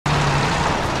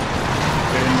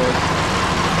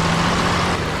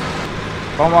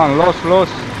Come on, los.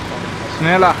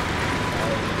 Snella.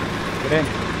 Get in.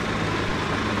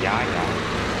 Yeah.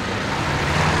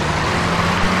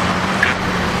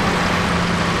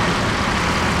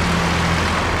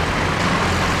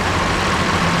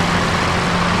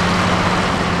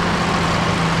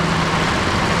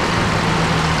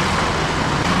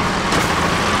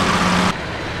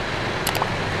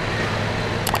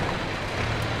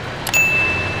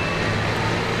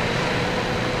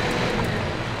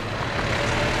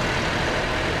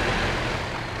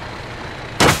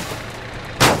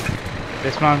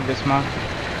 Dismount.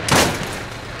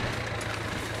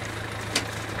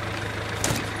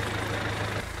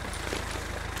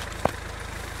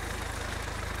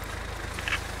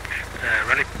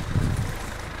 Rally.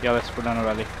 Yeah, let's put on a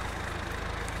rally.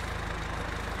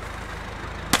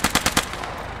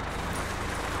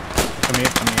 Come here.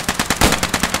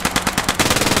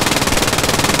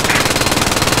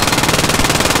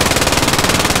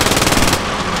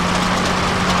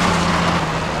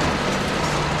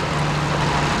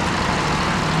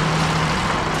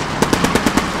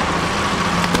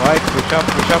 Right, push up.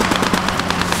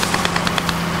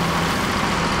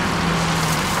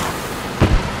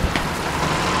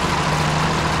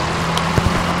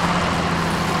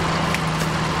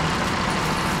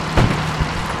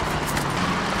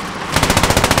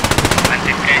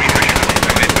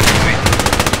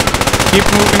 Keep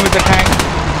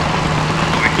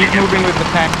moving with the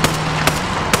tank.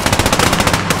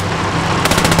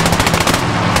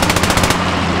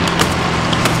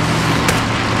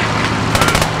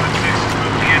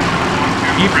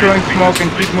 Keep throwing smoke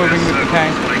and keep moving with the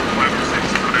tank.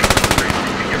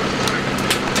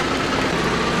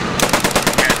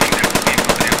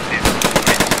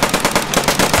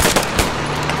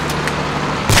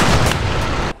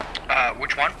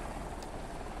 Which one?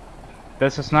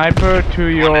 There's a sniper to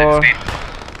your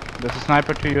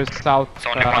south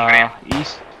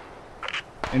east,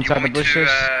 inside the bushes.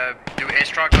 Do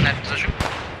airstrike on that position?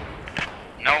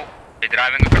 No, they're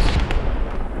driving with us.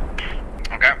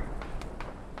 Okay.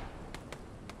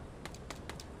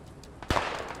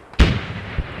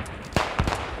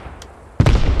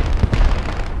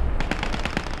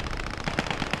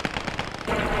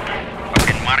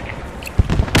 Okay, mark it.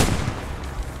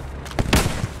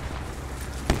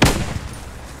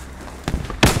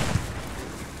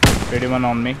 Ready one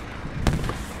on me.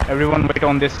 Everyone wait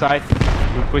on this side.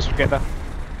 We'll push together.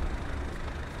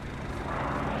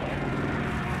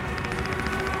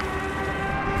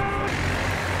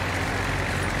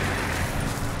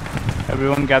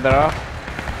 Everyone gather up.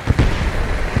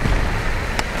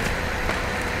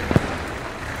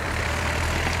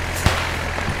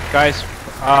 Guys,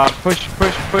 push.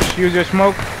 Use your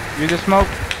smoke.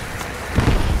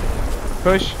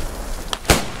 Push.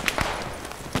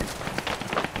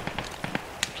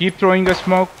 Keep throwing the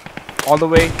smoke all the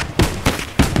way.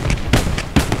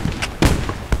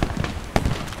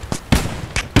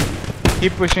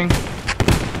 Keep pushing.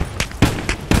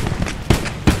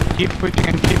 Keep pushing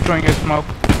and keep throwing your smoke.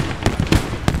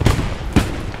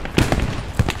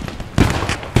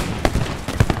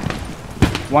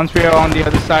 Once we are on the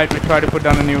other side, we try to put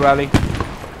down a new rally.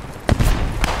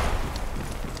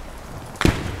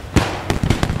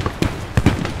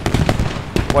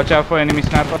 Watch out for enemy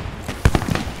sniper.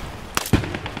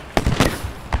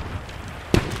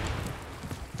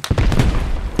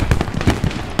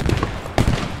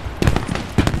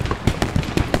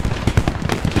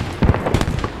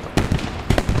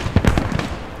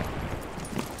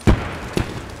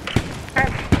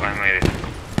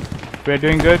 We're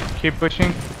doing good, keep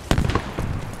pushing.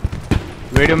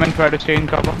 Radio men try to stay in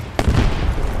cover.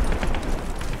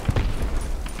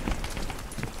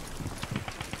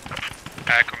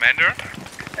 Commander?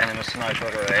 Enemy sniper.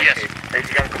 Yes.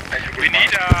 We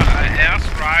need an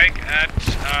airstrike at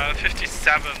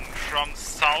 57 from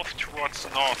south towards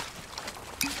north.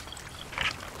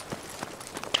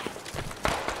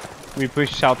 We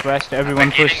push southwest,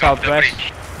 everyone push southwest.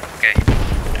 Okay.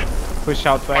 Push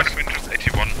southwest. Point of interest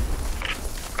 81.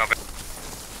 Copy.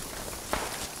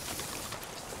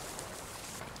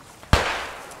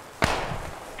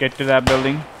 Get to that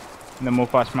building in the move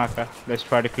fast marker. Let's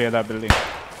try to clear that building.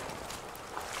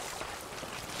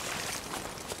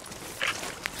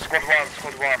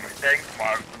 Squad 1, tank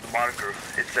marker.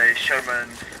 It's a Sherman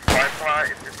Firefly,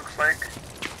 it looks like.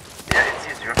 Yeah, it's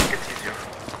easier.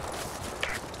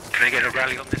 Can I get a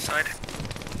rally on this side?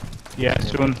 Yeah,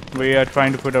 soon. We are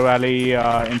trying to put a rally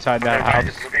inside that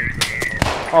house.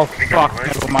 Oh fuck,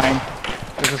 never mind.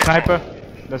 There's a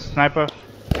sniper.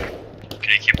 Can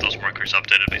you keep those markers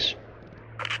updated, please?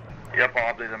 Yep,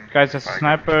 I'll update them. Guys, there's a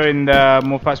sniper in the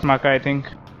move fast marker, I think.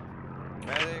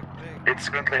 Man, It's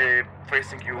currently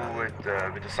facing you with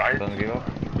the side. Don't give up.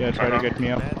 Yeah, try to get me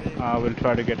up. We'll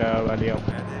try to get a rally up.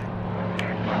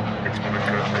 It's moving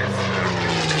currently.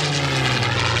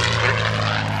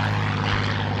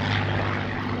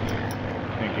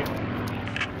 Thank you.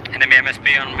 Enemy MSP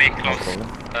on me, close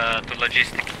problem. to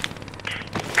logistic.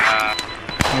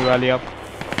 New rally up.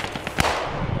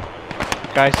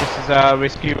 Guys, this is a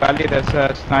risky rally. There's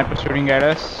a sniper shooting at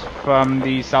us from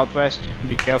the southwest.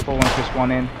 Be careful once you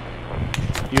spawn in.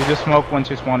 Use the smoke once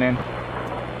you spawn in.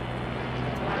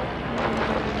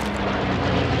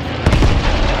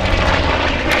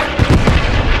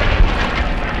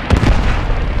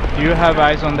 Do you have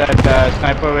eyes on that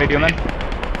sniper radio man? No,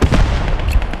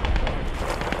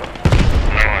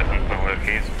 I don't know where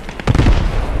he is.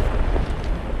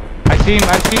 I see him,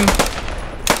 I see him.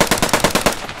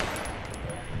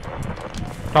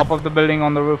 Top of the building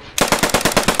on the roof.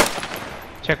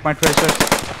 Check my tracers.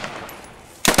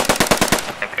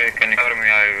 Okay, can you cover me?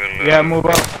 I will... Yeah, move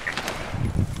up.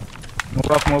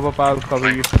 Move up, I'll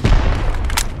cover you.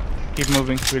 Keep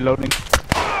moving, reloading.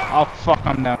 Oh fuck,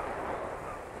 I'm down.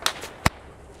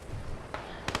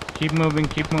 Keep moving,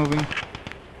 keep moving.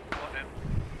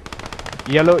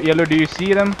 Yellow, do you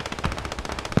see them?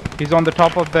 He's on the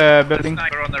top of the building.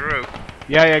 Sniper on the roof.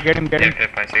 Yeah, get him.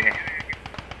 Yep, I see him.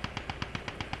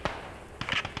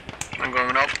 I'm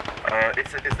going up.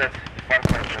 Is that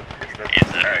 500?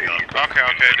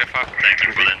 Okay, the fuck. Thank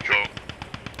you for the info.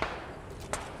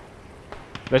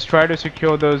 Let's try to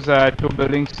secure those two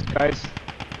buildings, guys.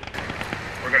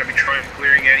 We're going to be trying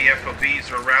clearing any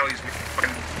FOBs or rallies we can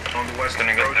find on the western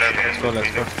approach.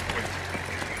 Let's go.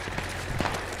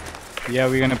 Yeah,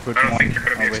 we're gonna put I don't one think you're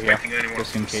going to be over here, expecting anyone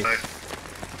just in from case. the side.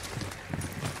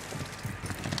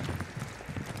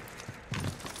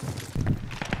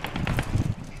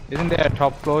 Isn't there a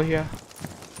top floor here?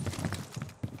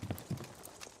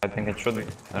 I think it should be.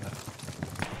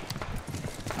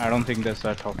 I don't think there's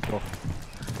a top floor.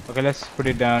 Okay, let's put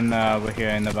it down over here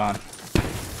in the barn.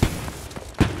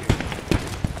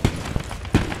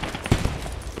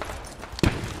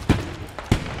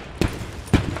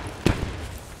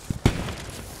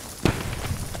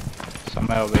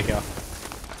 Somewhere over here.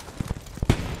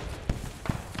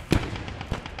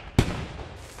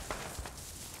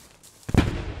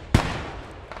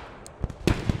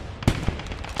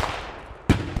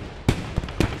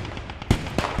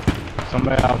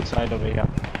 Somewhere outside over here.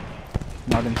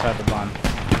 Not inside the barn.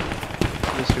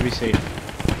 Just to be safe.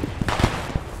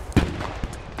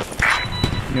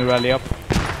 New rally up.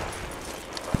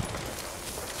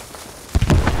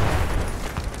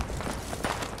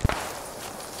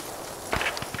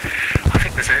 I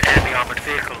think there's an enemy armored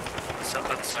vehicle on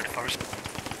the other side of the forest.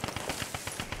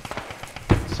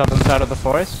 Southern side of the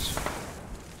forest.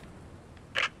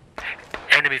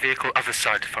 Enemy vehicle, other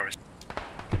side of the forest.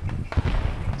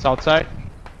 South side.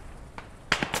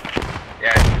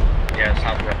 Yeah,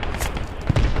 southwest.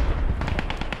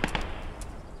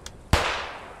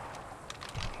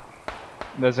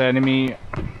 There's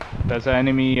an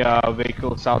enemy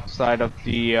vehicle south side of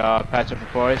the patch of the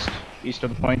forest, east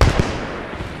of the point.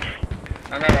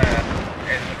 No,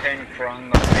 it came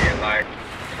from like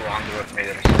 200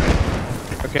 meters.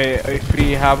 Okay, if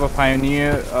we have a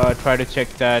pioneer, try to check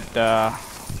that,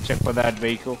 check for that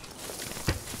vehicle.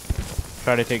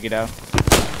 Try to take it out.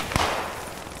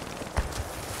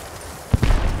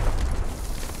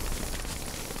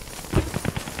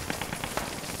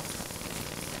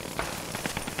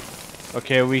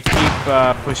 Okay, we keep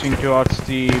pushing towards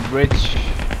the bridge.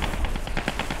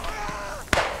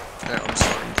 I'm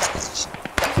sorry, in this position.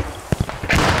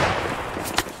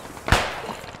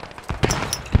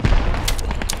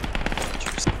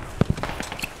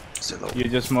 Still open. You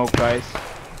just smoke, guys.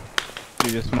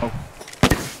 You just smoke.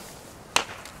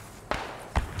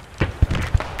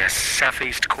 Yes,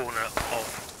 southeast corner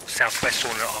of, southwest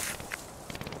corner of.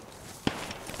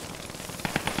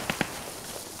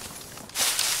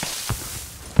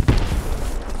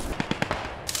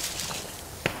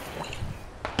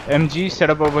 MG set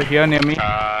up over here near me.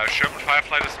 Sherman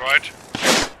Fireflight is right.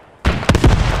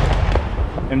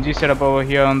 MG set up over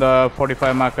here on the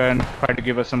 45 marker and try to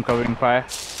give us some covering fire.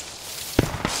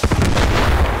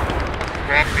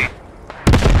 Copy.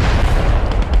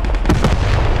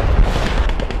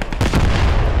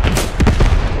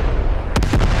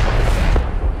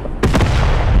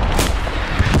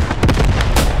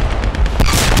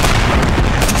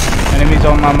 Enemies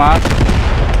on my mark.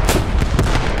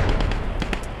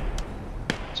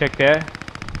 Check there.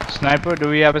 Sniper, do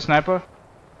we have a sniper?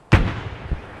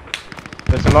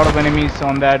 There's a lot of enemies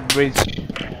on that bridge.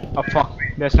 Oh fuck,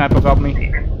 their sniper got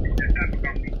me.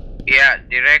 Yeah,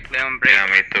 directly on bridge. Yeah,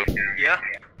 me too. Yeah?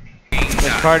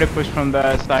 Let's try to push from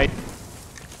the side.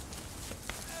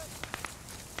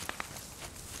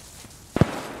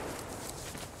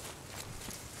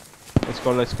 Let's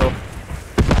go, let's go.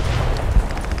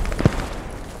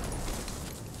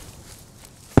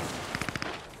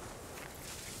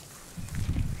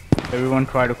 Everyone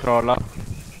try to crawl up.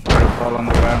 Try to crawl on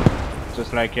the ground.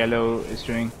 Just like yellow is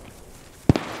doing.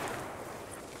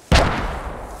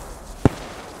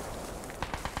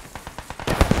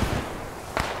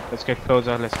 Let's get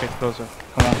closer, let's get closer.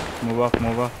 Come on, move up,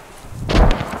 move up.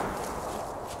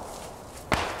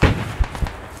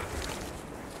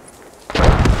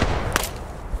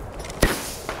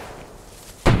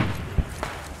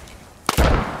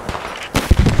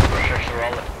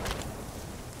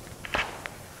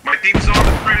 My team's on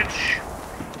the bridge.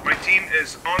 My team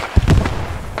is on.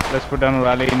 Let's put down a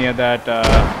rally near that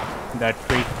that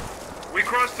tree. We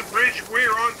crossed the bridge. We're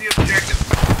on the objective.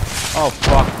 Oh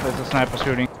fuck, there's a sniper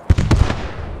shooting.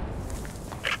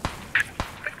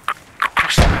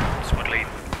 Across the mountains would lead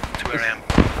to where I am.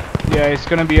 Yeah, it's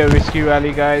gonna be a risky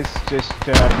rally, guys. Just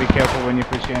be careful when you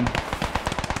push in.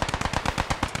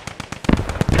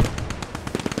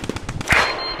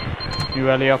 You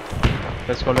rally up.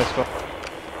 Let's go, let's go.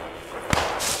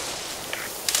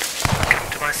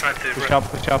 Come to my side to the Push road. up,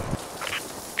 push up.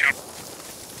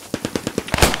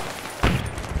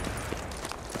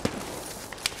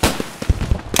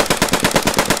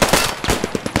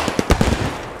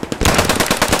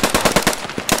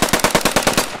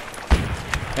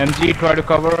 MG, try to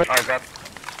cover it. I got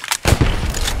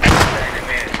the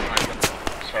enemy is sniper,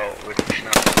 so we're pushing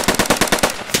up.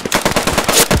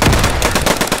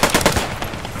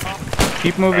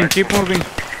 Keep moving, keep moving,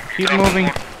 keep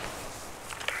moving.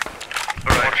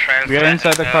 We are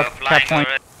inside the cap point.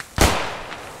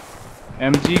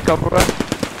 MG, cover us.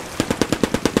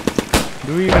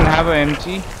 Do we even have a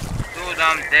MG? Dude,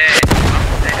 I'm dead.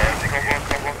 I'm dead. Come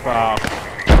on. Wow.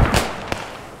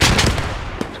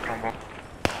 Come on.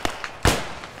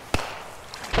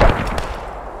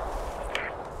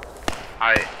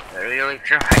 I really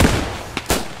tried.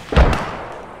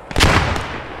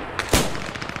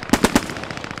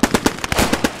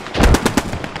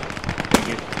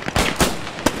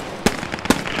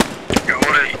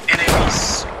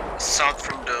 Enemies south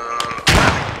from the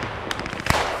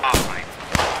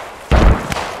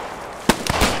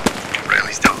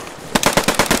rallies down.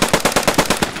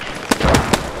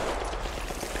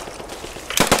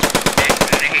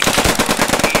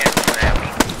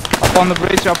 Up on the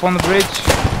bridge, up on the bridge,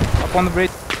 up on the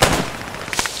bridge.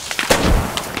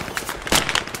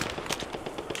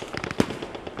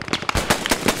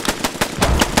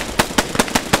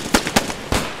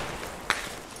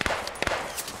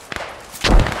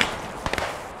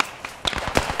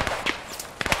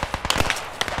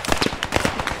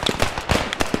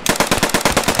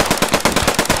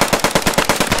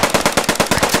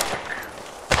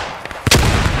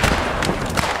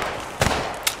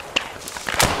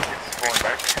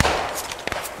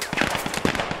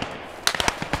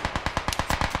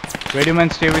 Radio man,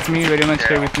 stay with me. Radio man,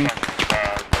 stay with me.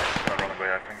 Run away,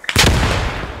 I think.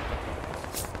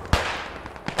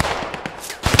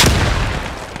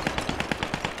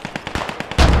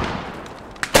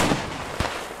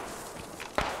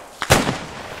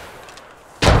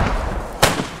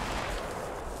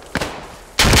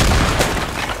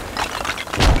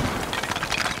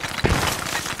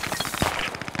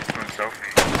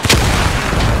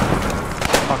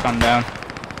 Fuck, I'm down.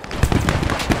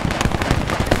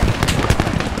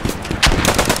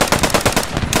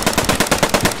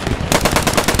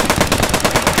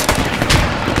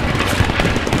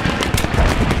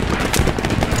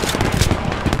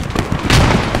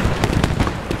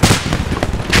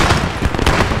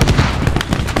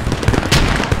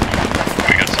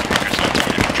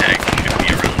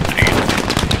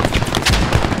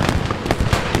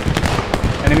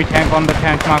 Enemy tank on the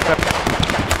tank marker.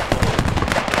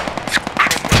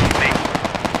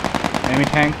 Enemy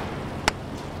tank.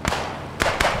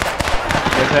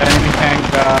 There's an enemy tank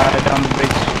down the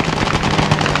bridge.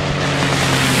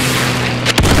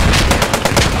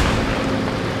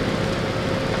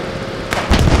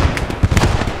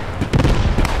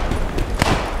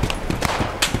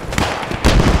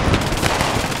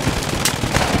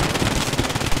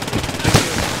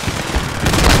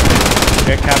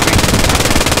 They're capping.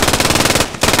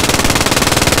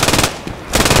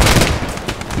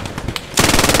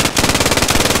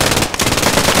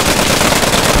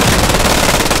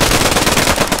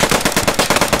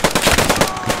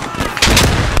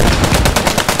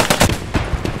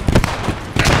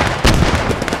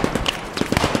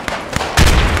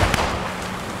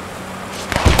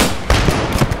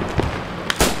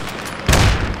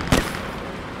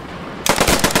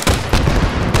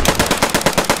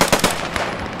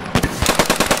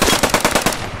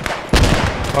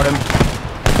 Got him.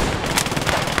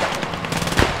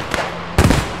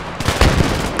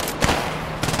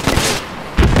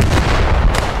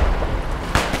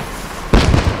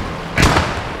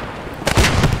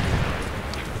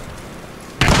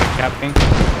 Capping.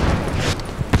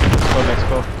 Let's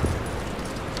go.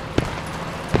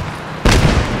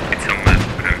 It's a map.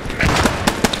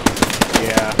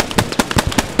 Yeah.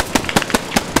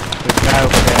 There's a guy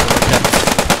over there. Watch out.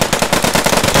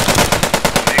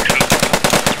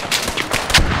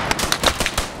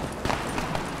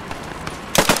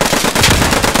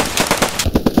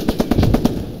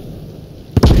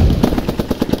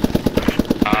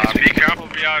 Be careful,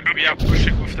 we are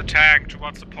pushing with the tank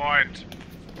towards the point.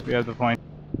 We have the point.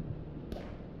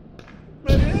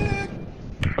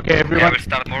 Okay, Yeah, everyone. we'll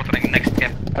start mortaring next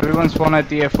camp. Everyone spawn at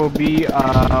the FOB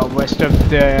west of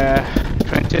the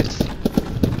trenches.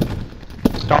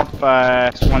 Stop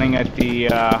spawning at the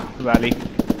valley.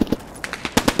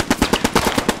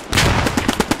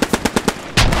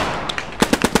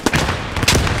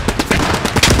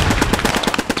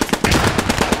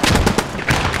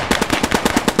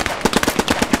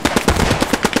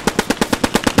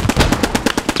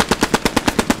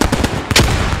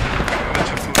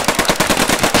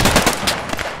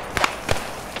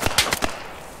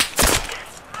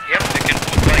 Yep, we can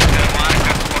put like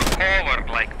markers for cover,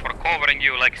 like for covering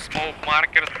you, like smoke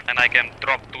markers, and I can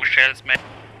drop 2 shells, maybe.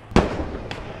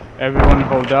 Everyone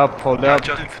hold up, hold up.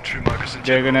 Just infantry markers in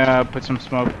They're gonna put some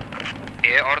smoke.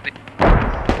 Yeah, or the...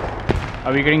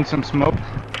 Are we getting some smoke?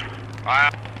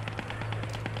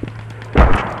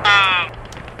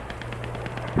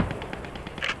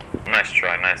 Nice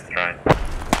try, nice try.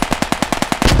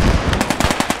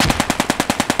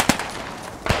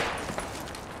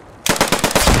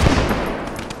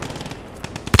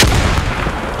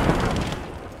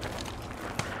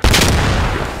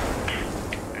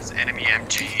 There's enemy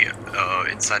MG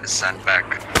inside the sandbag.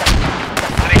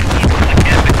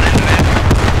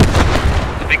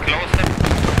 To be closer.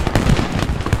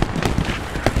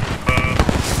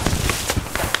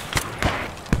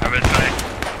 I will try.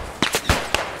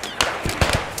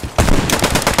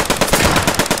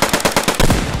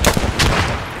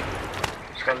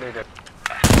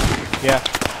 Yeah.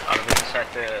 Are we inside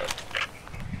the...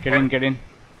 Get in, get in.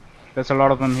 There's a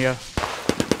lot of them here.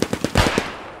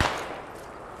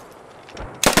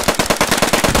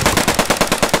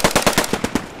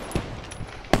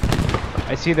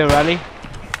 I see the rally.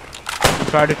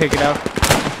 Try to take it out.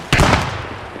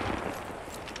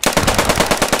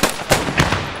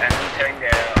 Anything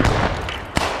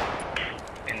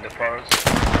in the forest?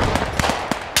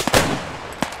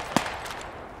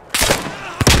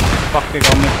 Fuck, they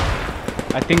got me.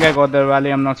 I think I got the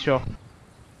rally, I'm not sure.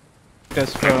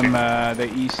 Just from the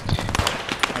east.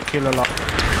 I kill a lot.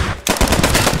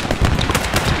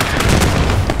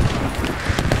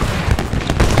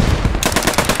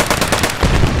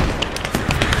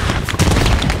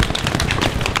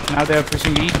 Now they are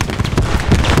pushing east.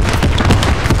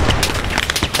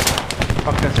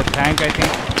 Fuck, there's a tank, I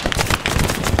think.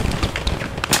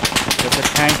 There's a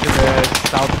tank to the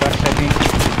southwest, I think.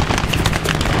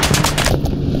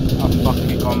 Oh fuck,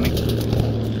 he called me.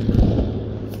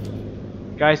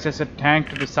 Guys, there's a tank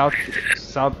to the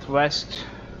southwest.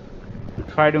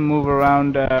 Try to move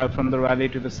around from the rally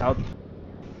to the south.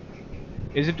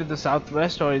 Is it to the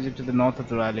southwest or is it to the north of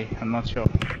the rally? I'm not sure.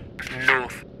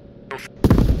 North.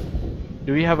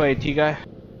 Do we have a AT guy?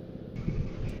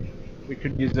 We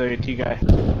could use the AT guy.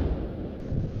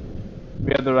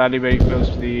 We have the rally very close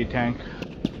to the tank.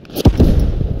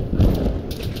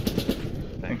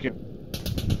 Thank you.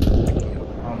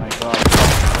 Oh my god.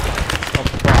 Oh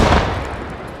fuck.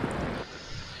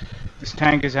 This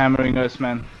tank is hammering us,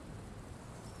 man.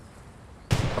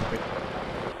 Fuck it.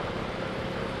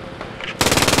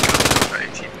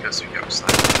 18 because we go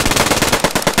sniper.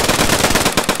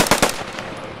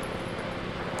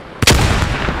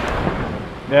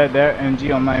 There,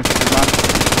 MG on my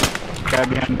 51. Guy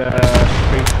behind the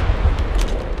tree.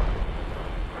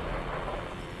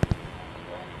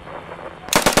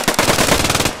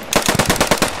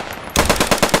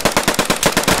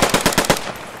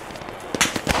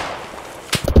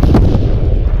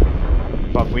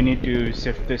 Fuck, we need to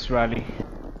sift this rally.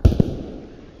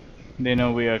 They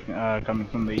know we are coming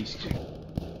from the east.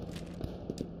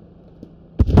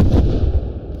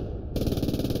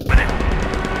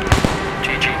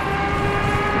 GG.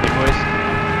 Hey boys,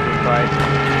 goodbye.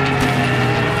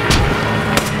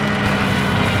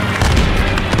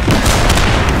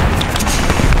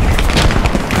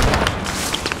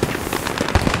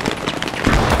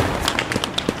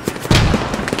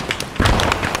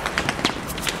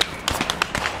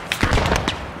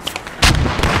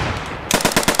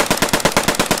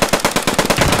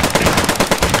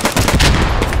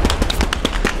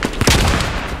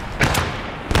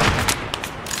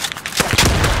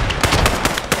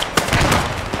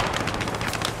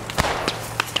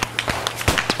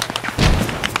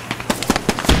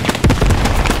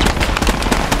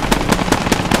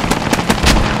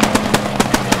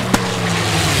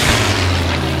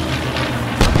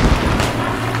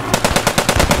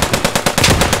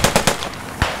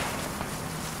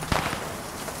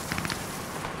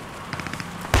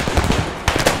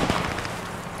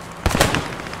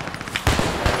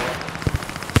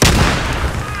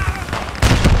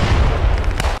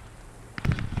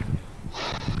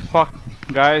 Fuck,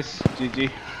 guys.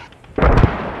 GG.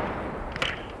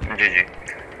 GG.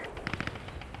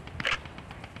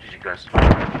 GG guys.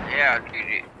 Yeah,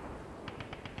 GG.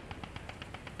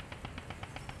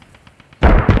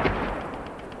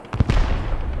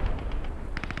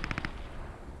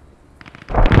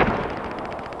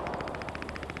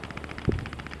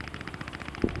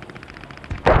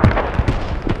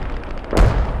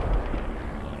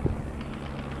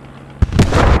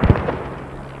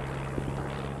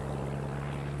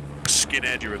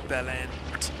 Skinhead, you're a bell end.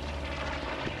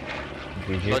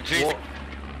 GG. Legit.